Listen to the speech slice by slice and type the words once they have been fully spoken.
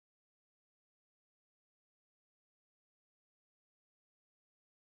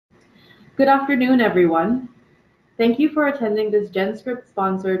Good afternoon, everyone. Thank you for attending this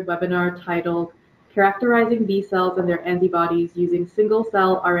GenScript-sponsored webinar titled Characterizing B cells and their antibodies using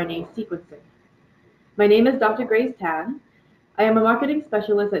single-cell RNA sequencing. My name is Dr. Grace Tan. I am a marketing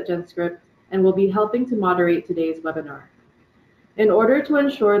specialist at GenScript and will be helping to moderate today's webinar. In order to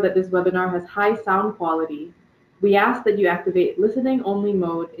ensure that this webinar has high sound quality, we ask that you activate listening-only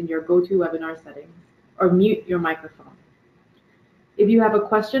mode in your GoToWebinar settings or mute your microphone. If you have a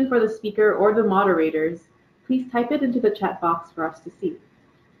question for the speaker or the moderators, please type it into the chat box for us to see.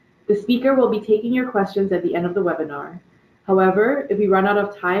 The speaker will be taking your questions at the end of the webinar. However, if we run out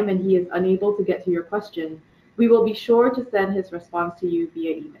of time and he is unable to get to your question, we will be sure to send his response to you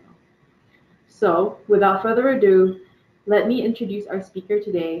via email. So, without further ado, let me introduce our speaker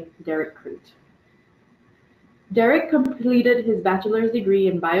today, Derek Crute. Derek completed his bachelor's degree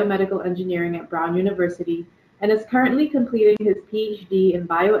in biomedical engineering at Brown University and is currently completing his PhD in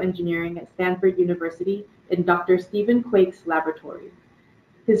bioengineering at Stanford University in Dr. Stephen Quake's laboratory.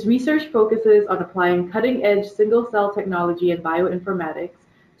 His research focuses on applying cutting-edge single-cell technology in bioinformatics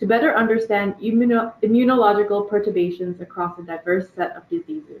to better understand immunological perturbations across a diverse set of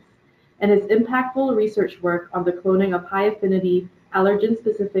diseases, and his impactful research work on the cloning of high-affinity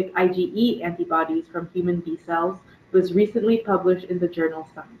allergen-specific IgE antibodies from human B cells was recently published in the journal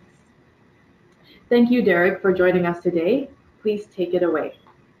Science. Thank you, Derek, for joining us today. Please take it away.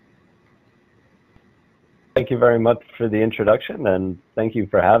 Thank you very much for the introduction, and thank you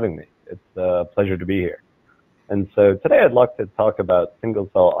for having me. It's a pleasure to be here. And so today I'd like to talk about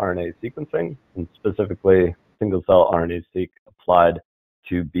single-cell RNA sequencing, and specifically single-cell RNA-seq applied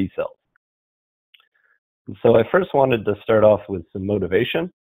to B cells. And so I first wanted to start off with some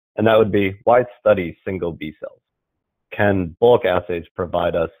motivation, and that would be, why study single B cells? Can bulk assays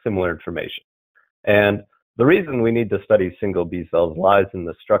provide us similar information? And the reason we need to study single B cells lies in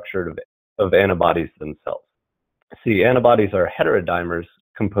the structure of antibodies themselves. See, antibodies are heterodimers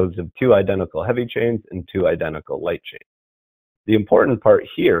composed of two identical heavy chains and two identical light chains. The important part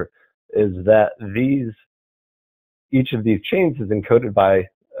here is that each of these chains is encoded by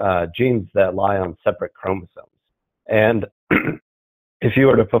genes that lie on separate chromosomes. And if you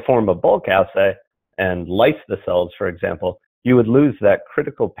were to perform a bulk assay and lyse the cells, for example, you would lose that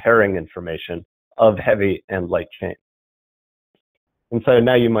critical pairing information of heavy and light chains. And so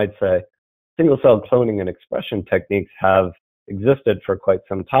now you might say, single-cell cloning and expression techniques have existed for quite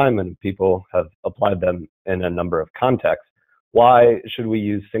some time and people have applied them in a number of contexts. Why should we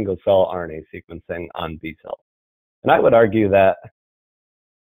use single-cell RNA sequencing on B cells? And I would argue that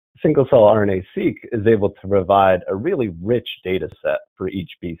single-cell RNA-seq is able to provide a really rich data set for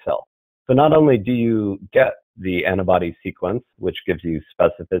each B cell. So not only do you get the antibody sequence, which gives you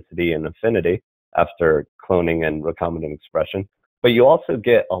specificity and affinity after cloning and recombinant expression, but you also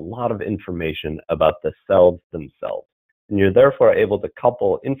get a lot of information about the cells themselves. And you're therefore able to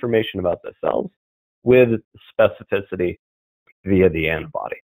couple information about the cells with specificity via the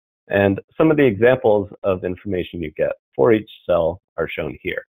antibody. And some of the examples of information you get for each cell are shown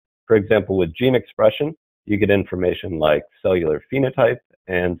here. For example, with gene expression, you get information like cellular phenotype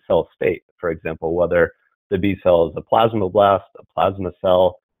and cell state. For example, whether the B cell is a plasmablast, a plasma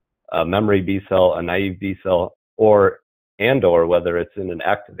cell, a memory B cell, a naive B cell, or whether it's in an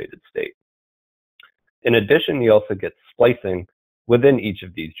activated state. In addition, you also get splicing within each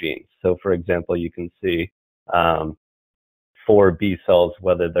of these genes. So for example, you can see for B cells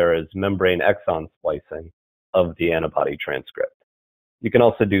whether there is membrane exon splicing of the antibody transcript. You can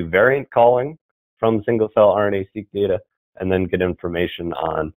also do variant calling from single-cell RNA-seq data and then get information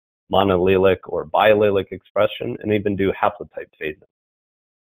on monoallelic or biallelic expression and even do haplotype phasing.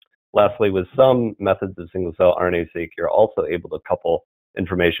 Lastly, with some methods of single-cell RNA-seq, you're also able to couple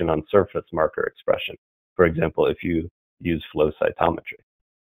information on surface marker expression. For example, if you use flow cytometry.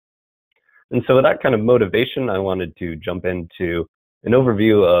 And so with that kind of motivation, I wanted to jump into an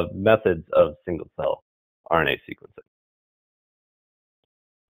overview of methods of single-cell RNA sequencing.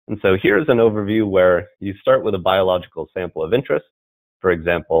 And so here's an overview where you start with a biological sample of interest, for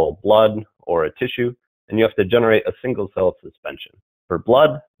example, blood or a tissue, and you have to generate a single-cell suspension. For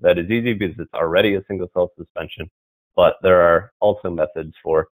blood, that is easy because it's already a single-cell suspension, but there are also methods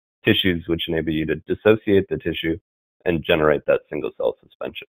for tissues which enable you to dissociate the tissue and generate that single-cell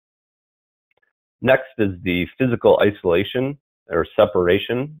suspension. Next is the physical isolation or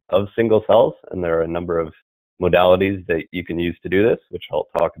separation of single cells, and there are a number of modalities that you can use to do this, which I'll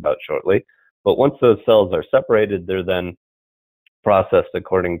talk about shortly. But once those cells are separated, they're then processed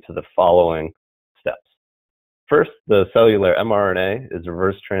according to the following steps. First, the cellular mRNA is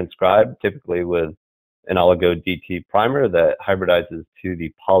reverse transcribed, typically with an oligo DT primer that hybridizes to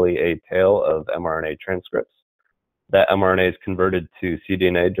the poly A tail of mRNA transcripts. That mRNA is converted to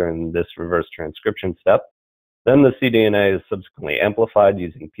cDNA during this reverse transcription step. Then the cDNA is subsequently amplified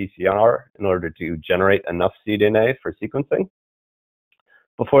using PCR in order to generate enough cDNA for sequencing.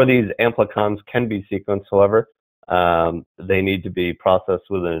 Before these amplicons can be sequenced, however, they need to be processed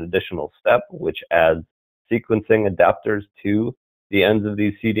with an additional step, which adds sequencing adapters to the ends of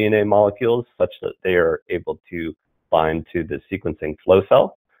these cDNA molecules such that they are able to bind to the sequencing flow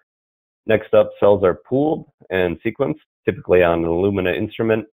cell. Next up, cells are pooled and sequenced, typically on an Illumina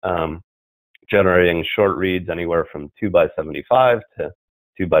instrument, generating short reads anywhere from 2x75 to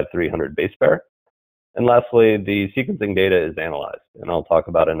 2x300 base pair. And lastly, the sequencing data is analyzed, and I'll talk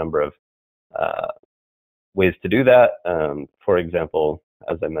about a number of ways to do that. For example,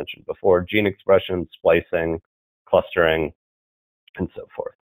 as I mentioned before, gene expression, splicing, clustering, and so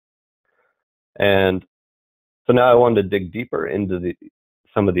forth. And so now I wanted to dig deeper into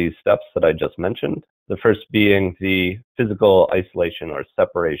some of these steps that I just mentioned. The first being the physical isolation or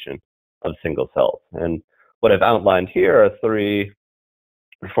separation of single cells. And what I've outlined here are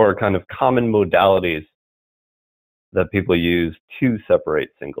four kind of common modalities that people use to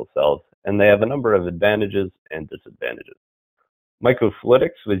separate single cells, and they have a number of advantages and disadvantages.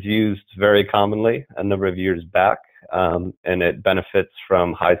 Microfluidics was used very commonly a number of years back, and it benefits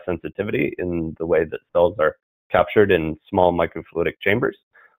from high sensitivity in the way that cells are captured in small microfluidic chambers.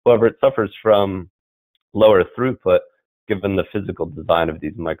 However, it suffers from lower throughput given the physical design of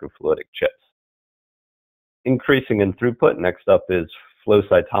these microfluidic chips. Increasing in throughput, next up is flow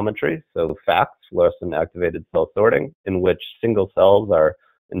cytometry, so FACS, fluorescent activated cell sorting, in which single cells are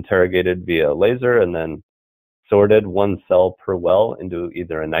interrogated via laser and then sorted one cell per well into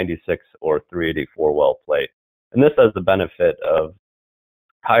either a 96 or 384 well plate. And this has the benefit of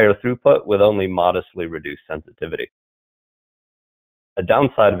higher throughput with only modestly reduced sensitivity. A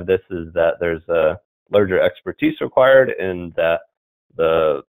downside of this is that there's a larger expertise required in that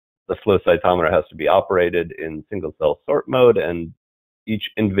the flow cytometer has to be operated in single cell sort mode, and each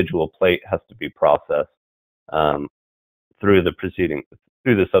individual plate has to be processed through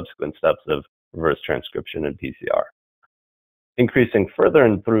the subsequent steps of reverse transcription and PCR. Increasing further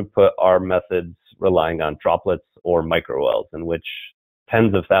in throughput are methods relying on droplets or microwells, in which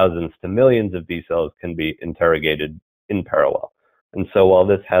tens of thousands to millions of B cells can be interrogated in parallel. And so while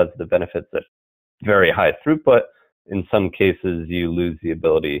this has the benefits of very high throughput, in some cases you lose the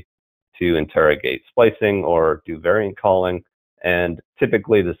ability to interrogate splicing or do variant calling, and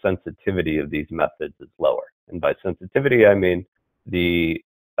typically the sensitivity of these methods is lower. And by sensitivity, I mean the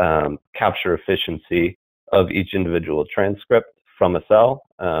capture efficiency of each individual transcript from a cell,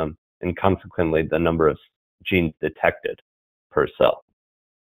 and consequently the number of genes detected per cell.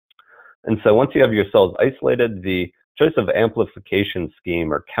 And so once you have your cells isolated, the choice of amplification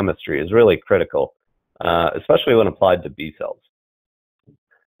scheme or chemistry is really critical, especially when applied to B cells.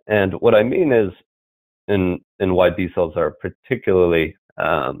 And what I mean is, and why B cells are particularly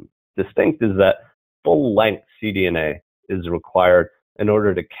distinct, is that full-length cDNA is required in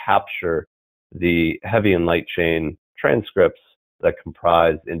order to capture the heavy and light chain transcripts that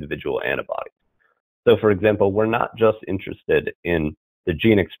comprise individual antibodies. So for example, we're not just interested in the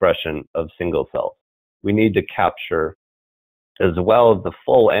gene expression of single cells. We need to capture as well as the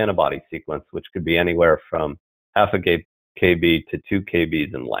full antibody sequence, which could be anywhere from half a kb to 2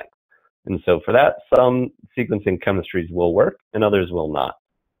 kbs in length. And so for that, some sequencing chemistries will work and others will not.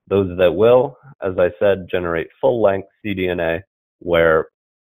 Those that will, as I said, generate full-length cDNA, where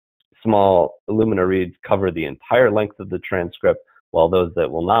small Illumina reads cover the entire length of the transcript, while those that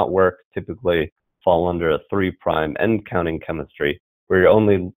will not work typically fall under a 3' end counting chemistry, where you're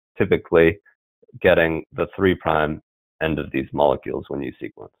only typically getting the 3' end of these molecules when you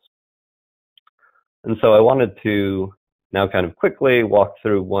sequence. And so I wanted to now kind of quickly walk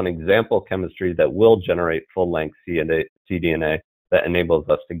through one example chemistry that will generate full-length cDNA that enables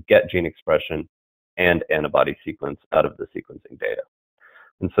us to get gene expression and antibody sequence out of the sequencing data.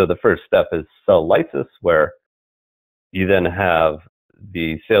 And so the first step is cell lysis, where you then have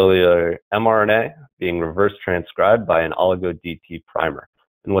the cellular mRNA being reverse transcribed by an oligo DT primer.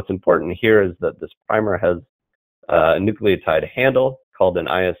 And what's important here is that this primer has a nucleotide handle called an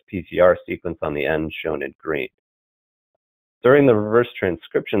ISPCR sequence on the end, shown in green. During the reverse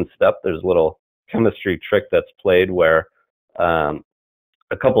transcription step, there's a little chemistry trick that's played where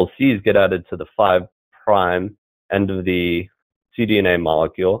a couple C's get added to the 5' end of the cDNA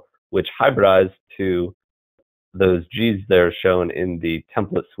molecule, which hybridize to those G's there shown in the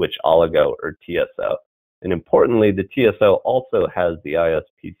template switch oligo, or TSO. And importantly, the TSO also has the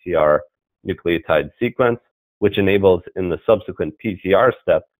ISPCR nucleotide sequence, which enables in the subsequent PCR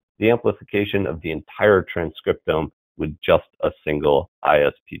step the amplification of the entire transcriptome with just a single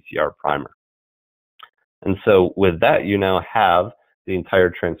IS-PCR primer. And so with that, you now have the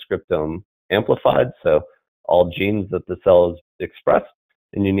entire transcriptome amplified, so all genes that the cell is expressed,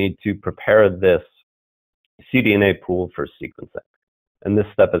 and you need to prepare this cDNA pool for sequencing. And this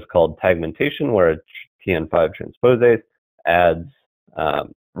step is called tagmentation, where a TN5 transposase adds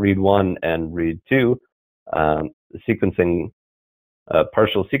read 1 and read 2 sequencing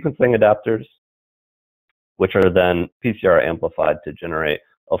partial sequencing adapters, which are then PCR amplified to generate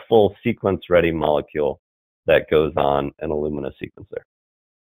a full sequence-ready molecule that goes on an Illumina sequencer.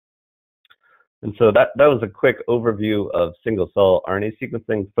 And so that was a quick overview of single-cell RNA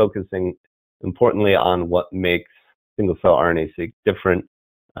sequencing, focusing importantly on what makes single-cell RNA-seq different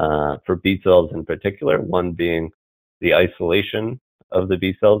for B cells in particular, one being the isolation of the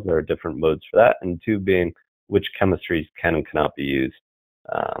B cells. There are different modes for that, and two being which chemistries can and cannot be used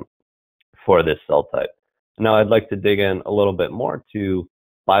for this cell type. Now I'd like to dig in a little bit more to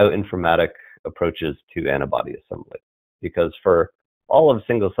bioinformatic approaches to antibody assembly, because for all of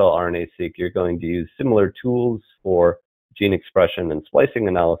single-cell RNA-seq, you're going to use similar tools for gene expression and splicing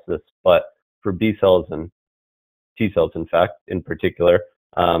analysis, but for B cells and T cells, in fact, in particular,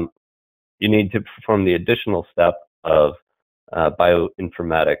 you need to perform the additional step of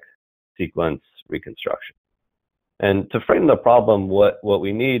bioinformatic sequence reconstruction. And to frame the problem, what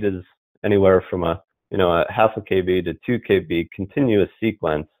we need is anywhere from a half a kb to 2 kb continuous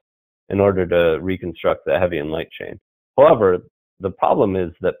sequence in order to reconstruct the heavy and light chain. However, the problem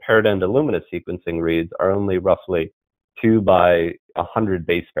is that paired end Illumina sequencing reads are only roughly 2 by 100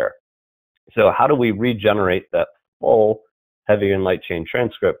 base pair. So how do we regenerate that full heavy and light chain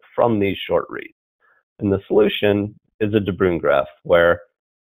transcript from these short reads? And the solution is a De Bruijn graph, where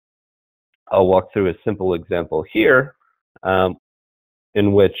I'll walk through a simple example here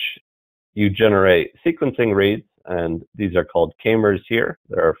in which you generate sequencing reads, and these are called k-mers here.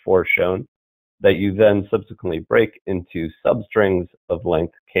 There are 4 shown, that you then subsequently break into substrings of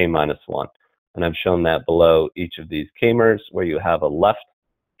length k-1. And I've shown that below each of these k-mers, where you have a left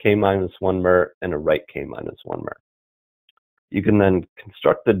k-1 mer and a right k-1 mer. You can then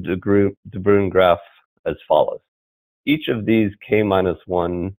construct the De Bruijn graph as follows. Each of these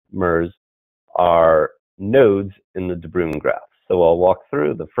k-1 mers are nodes in the De Bruijn graph. So I'll walk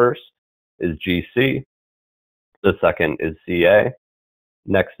through. The first is GC, the second is CA,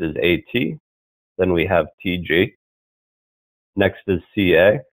 next is AT, then we have TG, next is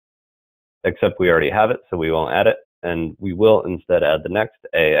CA, except we already have it, so we won't add it, and we will instead add the next,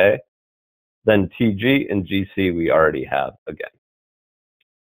 AA, then TG and GC we already have again.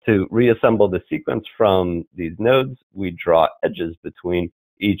 To reassemble the sequence from these nodes, we draw edges between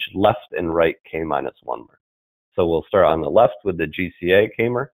each left and right k-1 mer. So we'll start on the left with the GCA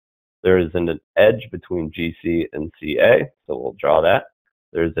k-mer. There is an edge between GC and CA, so we'll draw that.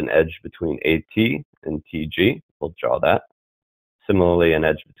 There's an edge between AT and TG, we'll draw that. Similarly, an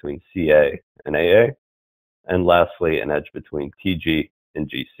edge between CA and AA. And lastly, an edge between TG and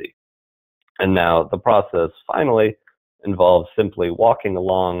GC. And now the process finally involves simply walking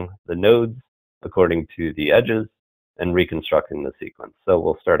along the nodes according to the edges and reconstructing the sequence. So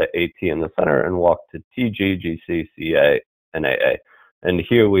we'll start at AT in the center and walk to TG, GC, CA, and AA. And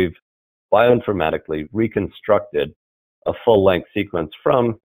here we've bioinformatically reconstructed a full-length sequence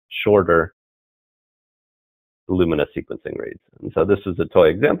from shorter Illumina sequencing reads. And so this is a toy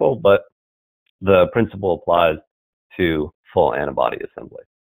example, but the principle applies to full antibody assembly.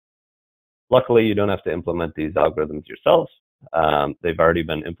 Luckily, you don't have to implement these algorithms yourselves. They've already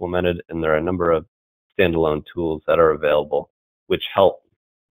been implemented, and there are a number of standalone tools that are available which help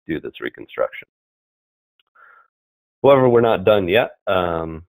do this reconstruction. However, we're not done yet.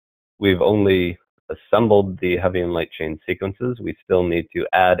 We've only assembled the heavy and light chain sequences. We still need to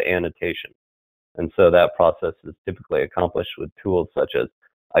add annotation. And so that process is typically accomplished with tools such as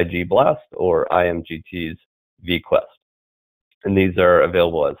IgBlast or IMGT's vQuest. And these are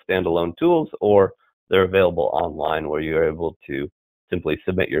available as standalone tools, or they're available online where you're able to simply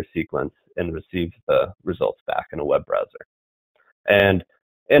submit your sequence and receive the results back in a web browser. And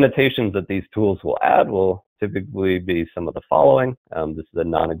annotations that these tools will add will typically be some of the following. This is a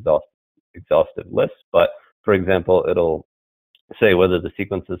non-exhaustive list, but for example, it'll say whether the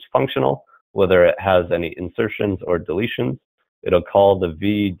sequence is functional, whether it has any insertions or deletions. It'll call the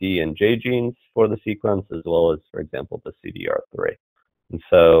V, D, and J genes for the sequence, as well as, for example, the CDR3. And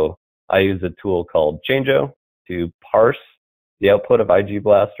so I use a tool called Changeo to parse the output of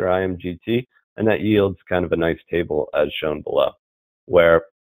IgBlast or IMGT, and that yields kind of a nice table as shown below, where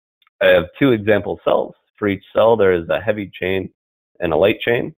I have two example cells. For each cell, there is a heavy chain and a light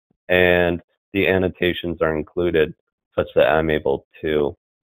chain, and the annotations are included such that I'm able to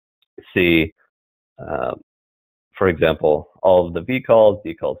see, for example, all of the V calls,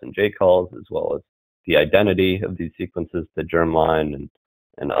 D calls, and J calls, as well as the identity of these sequences, the germline,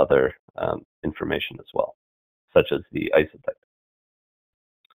 and other information as well, such as the isotype.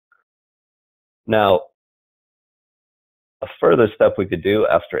 Now, a further step we could do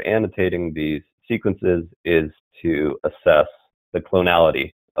after annotating these sequences is to assess the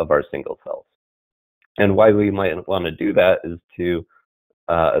clonality of our single cells. And why we might want to do that is to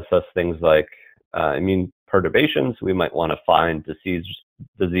assess things like immune perturbations. We might want to find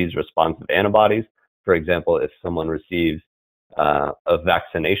disease-responsive antibodies. For example, if someone receives a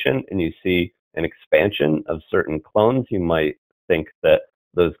vaccination and you see an expansion of certain clones, you might think that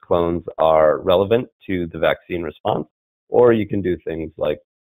those clones are relevant to the vaccine response. Or you can do things like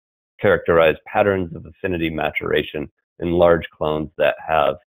characterize patterns of affinity maturation in large clones that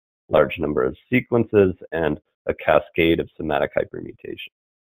have large number of sequences and a cascade of somatic hypermutation.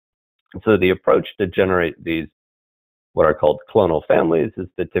 So the approach to generate these, what are called clonal families, is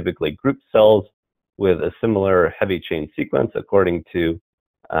to typically group cells with a similar heavy chain sequence according to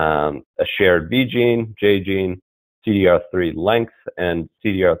a shared V gene, J gene, CDR3 length, and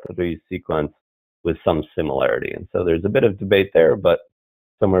CDR3 sequence with some similarity. And so there's a bit of debate there, but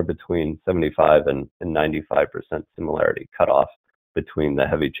somewhere between 75 and 95% similarity cutoff between the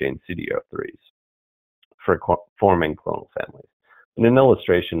heavy chain CDR3s for forming clonal families. And an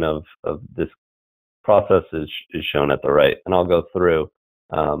illustration of this process is shown at the right. And I'll go through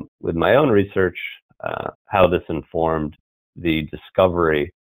with my own research how this informed the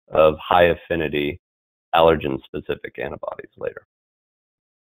discovery of high affinity allergen-specific antibodies later.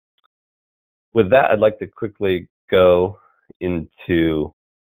 With that, I'd like to quickly go into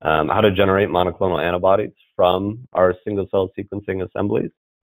how to generate monoclonal antibodies from our single-cell sequencing assemblies.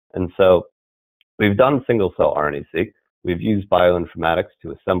 And so we've done single-cell RNA-seq. We've used bioinformatics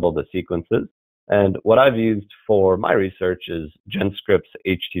to assemble the sequences. And what I've used for my research is GenScript's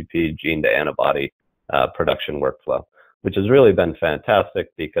HTP gene-to-antibody production workflow, which has really been fantastic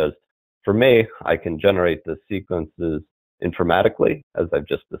because for me, I can generate the sequences informatically, as I've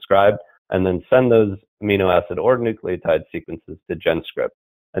just described, and then send those amino acid or nucleotide sequences to GenScript.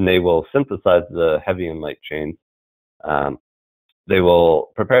 And they will synthesize the heavy and light chains. They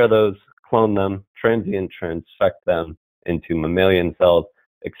will prepare those, clone them, transient transfect them into mammalian cells,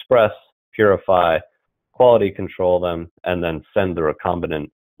 express, purify, quality control them, and then send the recombinant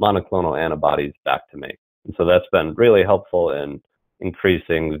monoclonal antibodies back to me. And so that's been really helpful in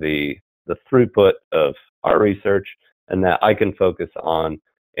increasing the throughput of our research, and that I can focus on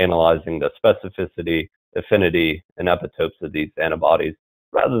analyzing the specificity, affinity, and epitopes of these antibodies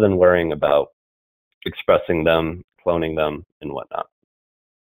rather than worrying about expressing them, cloning them, and whatnot.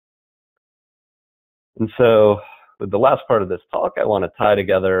 And so with the last part of this talk, I want to tie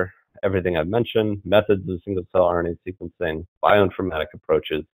together everything I've mentioned: methods of single-cell RNA sequencing, bioinformatic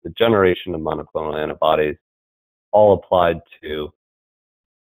approaches, the generation of monoclonal antibodies, all applied to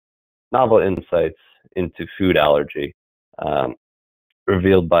novel insights into food allergy,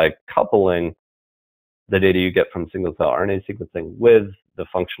 revealed by coupling the data you get from single-cell RNA sequencing with the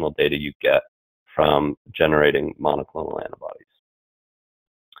functional data you get from generating monoclonal antibodies.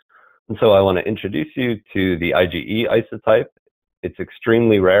 And so I want to introduce you to the IgE isotype. It's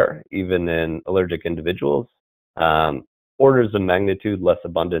extremely rare, even in allergic individuals, orders of magnitude less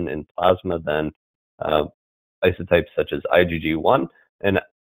abundant in plasma than isotypes such as IgG1. And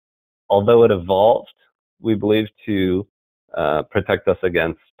although it evolved, we believe, to protect us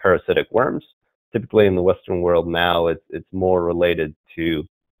against parasitic worms, typically in the Western world now, it's more related to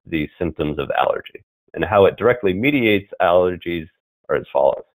the symptoms of allergy. And how it directly mediates allergies are as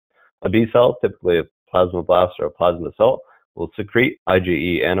follows. A B cell, typically a plasmablast or a plasma cell, will secrete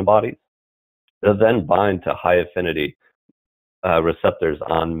IgE antibodies. They'll then bind to high affinity receptors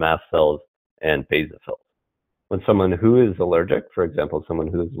on mast cells and basophils. When someone who is allergic, for example, someone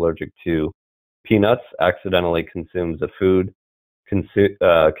who is allergic to peanuts, accidentally consumes a food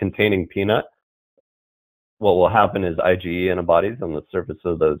containing peanut, what will happen is IgE antibodies on the surface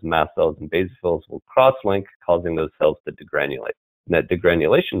of those mast cells and basophils will cross-link, causing those cells to degranulate. And that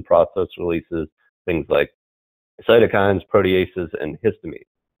degranulation process releases things like cytokines, proteases, and histamine.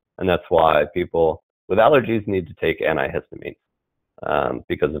 And that's why people with allergies need to take antihistamines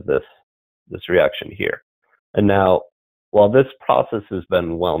because of this reaction here. And now, while this process has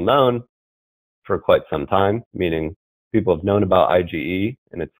been well known for quite some time, meaning people have known about IgE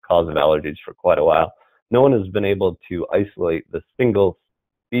and its cause of allergies for quite a while, no one has been able to isolate the single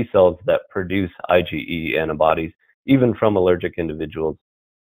B cells that produce IgE antibodies, even from allergic individuals,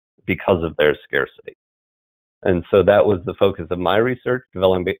 because of their scarcity. And so that was the focus of my research,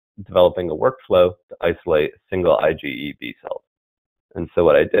 developing a workflow to isolate single IgE B cells. And so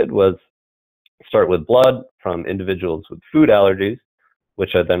what I did was start with blood from individuals with food allergies,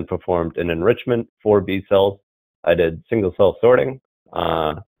 which I then performed an enrichment for B cells. I did single cell sorting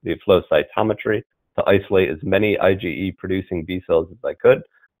via flow cytometry to isolate as many IgE producing B cells as I could,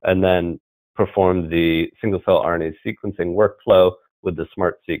 and then performed the single cell RNA sequencing workflow with the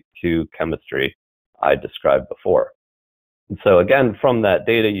SMART-seq2 chemistry I described before. And so again, from that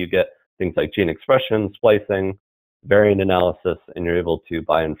data, you get things like gene expression, splicing, variant analysis, and you're able to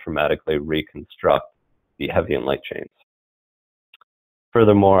bioinformatically reconstruct the heavy and light chains.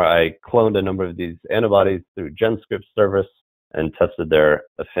 Furthermore, I cloned a number of these antibodies through GenScript service and tested their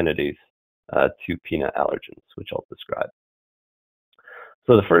affinities to peanut allergens, which I'll describe.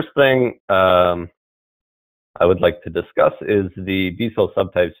 So the first thing I would like to discuss is the B cell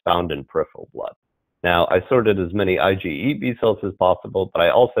subtypes found in peripheral blood. Now, I sorted as many IgE B cells as possible, but I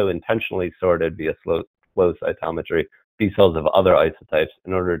also intentionally sorted via flow cytometry B cells of other isotypes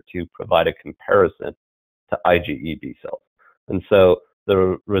in order to provide a comparison to IgE B cells. And so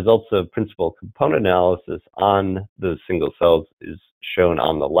the results of principal component analysis on those single cells is shown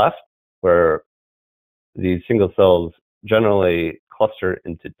on the left, where these single cells generally cluster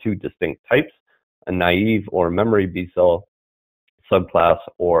into two distinct types, a naive or memory B cell subclass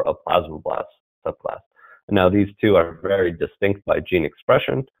or a plasmablast subclass. And now these two are very distinct by gene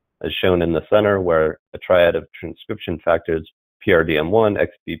expression, as shown in the center, where a triad of transcription factors, PRDM1,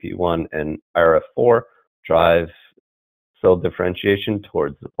 XBP1, and IRF4 drive cell differentiation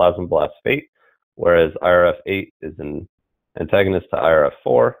towards the plasmablast fate, whereas IRF8 is an antagonist to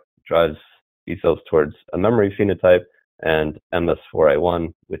IRF4, drives B cells towards a memory phenotype, and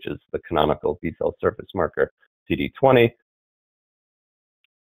MS4A1, which is the canonical B cell surface marker, CD20,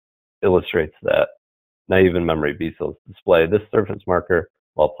 illustrates that naive and memory B cells display this surface marker,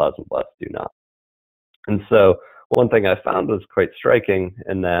 while plasmablasts do not. And so one thing I found was quite striking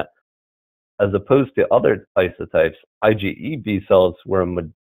in that, as opposed to other isotypes, IgE B cells were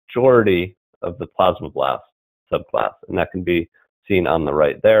a majority of the plasmablast subclass, and that can be seen on the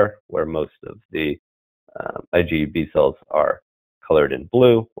right there, where most of the IgE B cells are colored in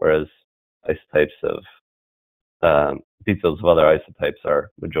blue, whereas isotypes of B cells of other isotypes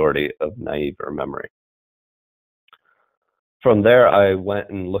are majority of naive or memory. From there, I went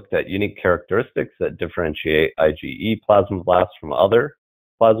and looked at unique characteristics that differentiate IgE plasmablasts from other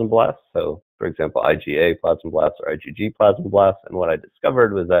plasmablasts. So, for example, IgA plasmablasts or IgG plasmablasts. And what I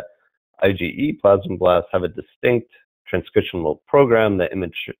discovered was that IgE plasmablasts have a distinct transcriptional program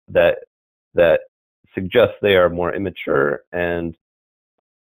that suggests they are more immature and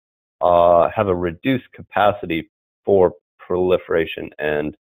have a reduced capacity for proliferation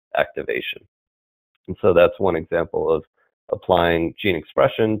and activation. And so that's one example of applying gene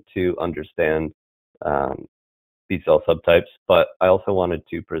expression to understand B cell subtypes, but I also wanted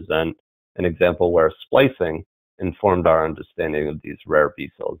to present an example where splicing informed our understanding of these rare B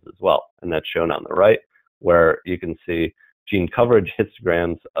cells as well. And that's shown on the right, where you can see gene coverage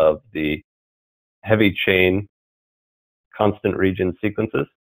histograms of the heavy chain constant region sequences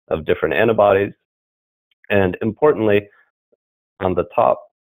of different antibodies. And importantly, on the top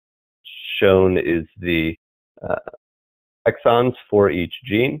shown is the exons for each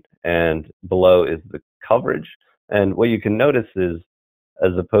gene, and below is the coverage. And what you can notice is,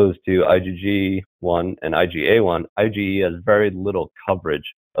 as opposed to IgG1 and IgA1, IgE has very little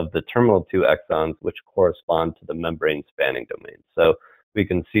coverage of the terminal two exons, which correspond to the membrane spanning domain. So we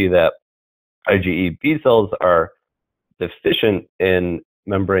can see that IgE B cells are deficient in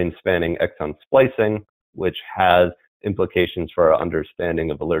membrane spanning exon splicing, which has implications for our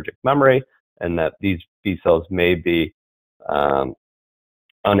understanding of allergic memory, and that these B cells may be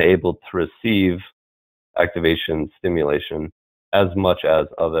unable to receive activation stimulation as much as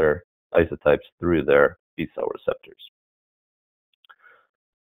other isotypes through their B cell receptors.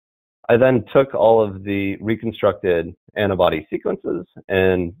 I then took all of the reconstructed antibody sequences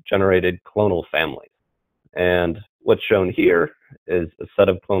and generated clonal families. And what's shown here is a set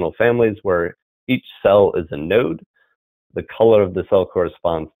of clonal families where each cell is a node. The color of the cell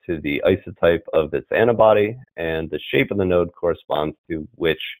corresponds to the isotype of its antibody, and the shape of the node corresponds to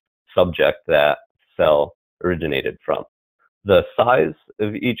which subject that cell originated from. The size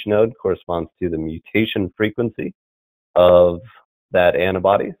of each node corresponds to the mutation frequency of that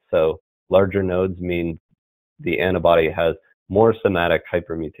antibody. So larger nodes mean the antibody has more somatic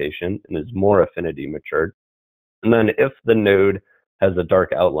hypermutation and is more affinity matured. And then if the node has a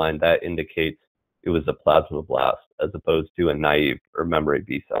dark outline that indicates it was a plasmablast as opposed to a naive or memory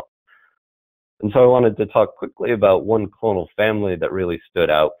B cell. And so I wanted to talk quickly about one clonal family that really stood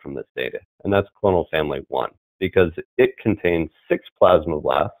out from this data, and that's clonal family 1, because it contains 6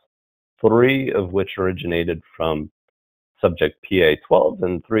 plasmablasts, 3 of which originated from subject PA12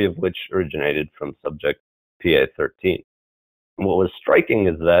 and 3 of which originated from subject PA13. And what was striking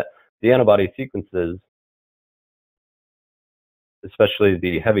is that the antibody sequences, especially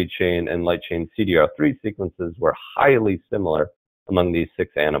the heavy chain and light chain CDR3 sequences, were highly similar among these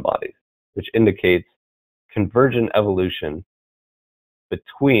 6 antibodies, which indicates convergent evolution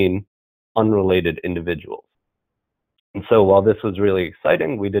between unrelated individuals. And so while this was really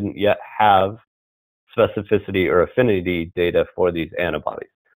exciting, we didn't yet have specificity or affinity data for these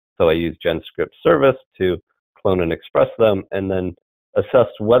antibodies. So I used GenScript service to clone and express them, and then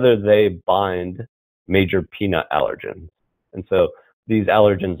assessed whether they bind major peanut allergens. And so these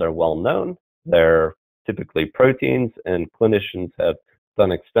allergens are well known. They're typically proteins, and clinicians have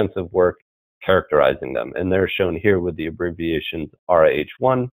done extensive work characterizing them. And they're shown here with the abbreviations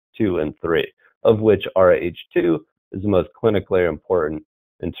RAH1, 2, and 3, of which RAH2 is the most clinically important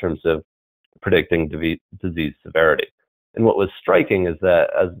in terms of predicting disease severity. And what was striking is that,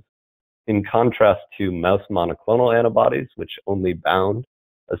 as in contrast to mouse monoclonal antibodies, which only bound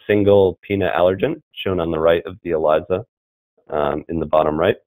a single peanut allergen, shown on the right of the ELISA in the bottom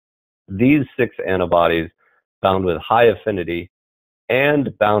right, these 6 antibodies bound with high affinity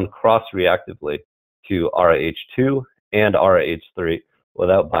and bound cross-reactively to RAH2 and RAH3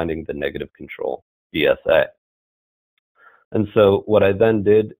 without binding the negative control BSA. And so what I then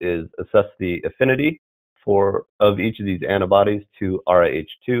did is assess the affinity of each of these antibodies to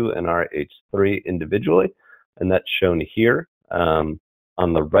RAH2 and RAH3 individually, and that's shown here on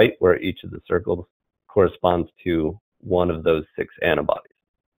the right, where each of the circles corresponds to one of those 6 antibodies.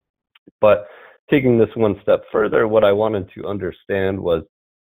 But taking this one step further, what I wanted to understand was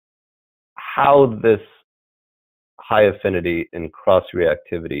how this high affinity and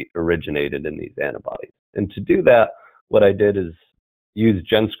cross-reactivity originated in these antibodies. And to do that, what I did is use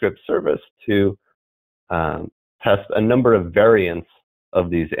GenScript service to test a number of variants of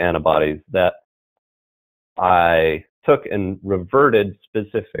these antibodies that I took and reverted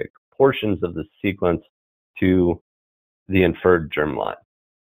specific portions of the sequence to the inferred germline.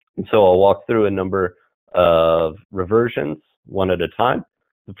 And so I'll walk through a number of reversions one at a time.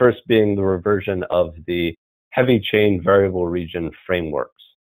 The first being the reversion of the heavy chain variable region frameworks.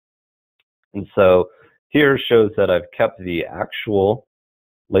 And so here shows that I've kept the actual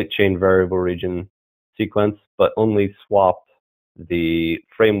light chain variable region sequence, but only swapped the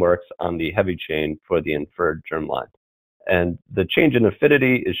frameworks on the heavy chain for the inferred germline. And the change in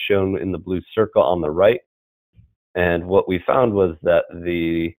affinity is shown in the blue circle on the right. And what we found was that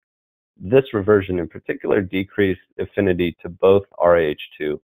this reversion in particular decreased affinity to both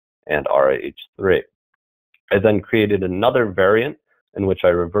RAH2 and RAH3. I then created another variant in which I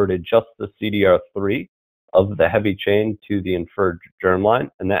reverted just the CDR3 of the heavy chain to the inferred germline,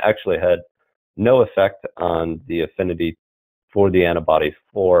 and that actually had no effect on the affinity for the antibody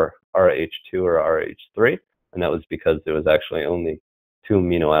for RAH2 or RAH3, and that was because there was actually only 2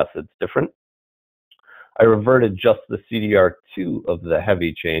 amino acids different. I reverted just the CDR2 of the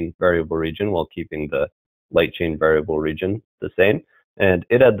heavy chain variable region while keeping the light chain variable region the same, and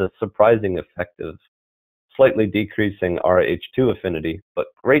it had the surprising effect of slightly decreasing RAH2 affinity, but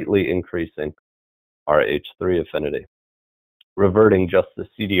greatly increasing RAH3 affinity. Reverting just the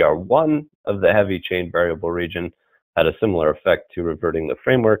CDR1 of the heavy chain variable region had a similar effect to reverting the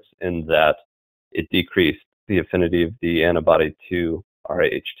frameworks, in that it decreased the affinity of the antibody to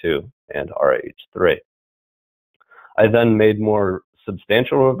RAH2 and RAH3. I then made more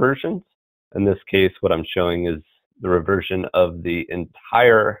substantial reversions. In this case, what I'm showing is the reversion of the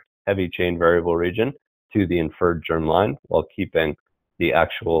entire heavy chain variable region to the inferred germline while keeping the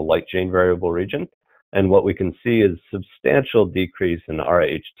actual light chain variable region. And what we can see is substantial decrease in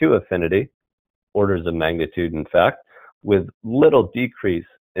RAH2 affinity, orders of magnitude in fact, with little decrease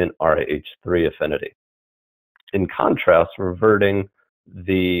in RAH3 affinity. In contrast, reverting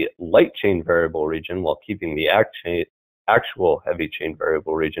the light chain variable region while keeping the actual heavy chain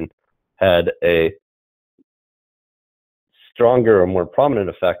variable region had a stronger or more prominent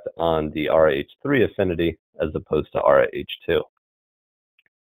effect on the RAH3 affinity as opposed to RAH2.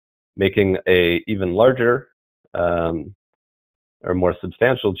 Making a even larger or more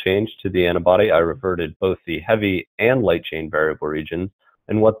substantial change to the antibody, I reverted both the heavy and light chain variable regions.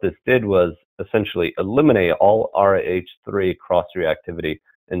 And what this did was essentially eliminate all RAH3 cross-reactivity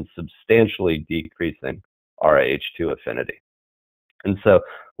and substantially decreasing RAH2 affinity. And so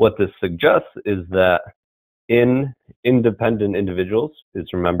what this suggests is that in independent individuals, because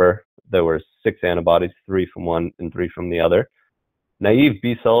remember there were 6 antibodies, 3 from one and 3 from the other, naive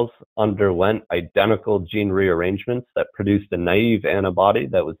B cells underwent identical gene rearrangements that produced a naive antibody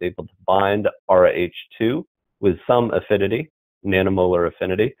that was able to bind RAH2 with some affinity, nanomolar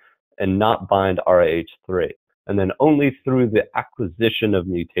affinity, and not bind RAH3. And then only through the acquisition of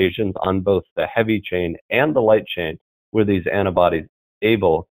mutations on both the heavy chain and the light chain were these antibodies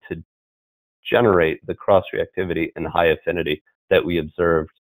able to generate the cross-reactivity and high affinity that we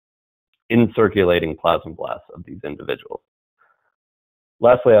observed in circulating plasmablasts of these individuals.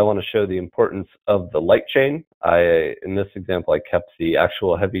 Lastly, I want to show the importance of the light chain. In this example, I kept the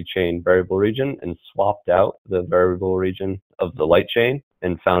actual heavy chain variable region and swapped out the variable region of the light chain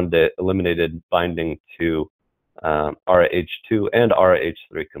and found it eliminated binding to RAH2 and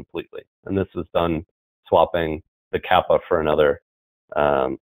RAH3 completely. And this was done swapping the kappa for another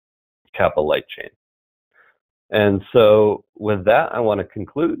kappa light chain. And so with that, I want to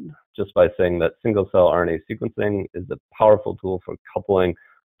conclude just by saying that single-cell RNA sequencing is a powerful tool for coupling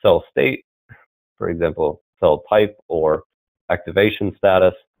cell state, for example, cell type or activation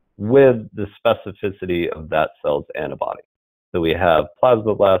status, with the specificity of that cell's antibody. So we have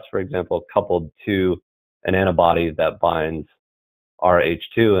plasmablasts, for example, coupled to an antibody that binds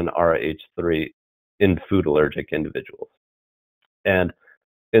RAH2 and RAH3 in food allergic individuals. And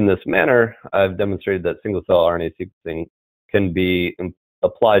in this manner, I've demonstrated that single-cell RNA sequencing can be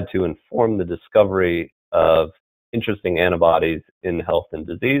applied to inform the discovery of interesting antibodies in health and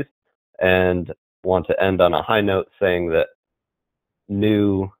disease, and want to end on a high note saying that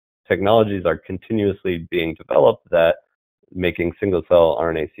new technologies are continuously being developed that making single-cell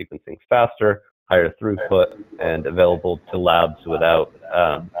RNA sequencing faster, higher throughput, and available to labs without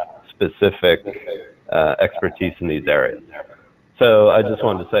specific expertise in these areas. So I just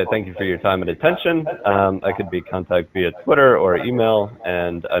wanted to say thank you for your time and attention. I could be contacted via Twitter or email,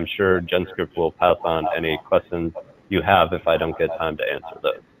 and I'm sure GenScript will pass on any questions you have if I don't get time to answer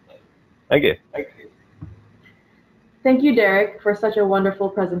those. Thank you. Thank you, Derek, for such a wonderful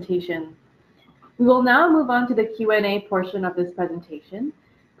presentation. We will now move on to the Q&A portion of this presentation.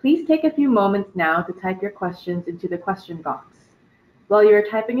 Please take a few moments now to type your questions into the question box. While you are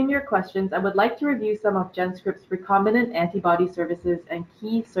typing in your questions, I would like to review some of GenScript's recombinant antibody services and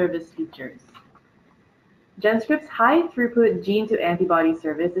key service features. GenScript's high-throughput gene-to-antibody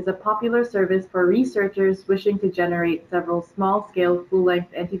service is a popular service for researchers wishing to generate several small-scale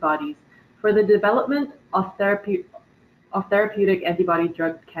full-length antibodies for the development of therapeutic antibody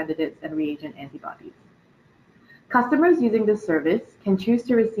drug candidates and reagent antibodies. Customers using this service can choose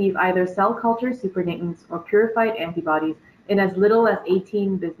to receive either cell culture supernatants or purified antibodies in as little as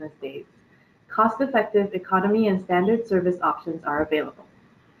 18 business days. Cost-effective economy and standard service options are available.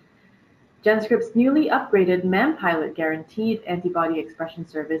 GenScript's newly upgraded MAMPilot guaranteed antibody expression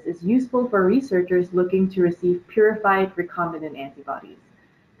service is useful for researchers looking to receive purified recombinant antibodies.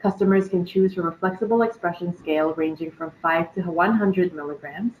 Customers can choose from a flexible expression scale ranging from 5 to 100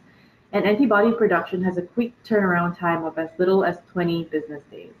 milligrams, and antibody production has a quick turnaround time of as little as 20 business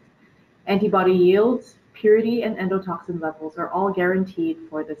days. Antibody yields, purity, and endotoxin levels are all guaranteed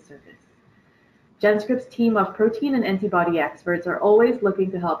for this service. GenScript's team of protein and antibody experts are always looking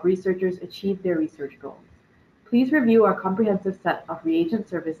to help researchers achieve their research goals. Please review our comprehensive set of reagent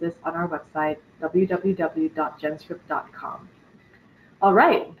services on our website, www.genscript.com. All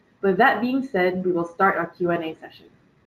right, with that being said, we will start our Q&A session.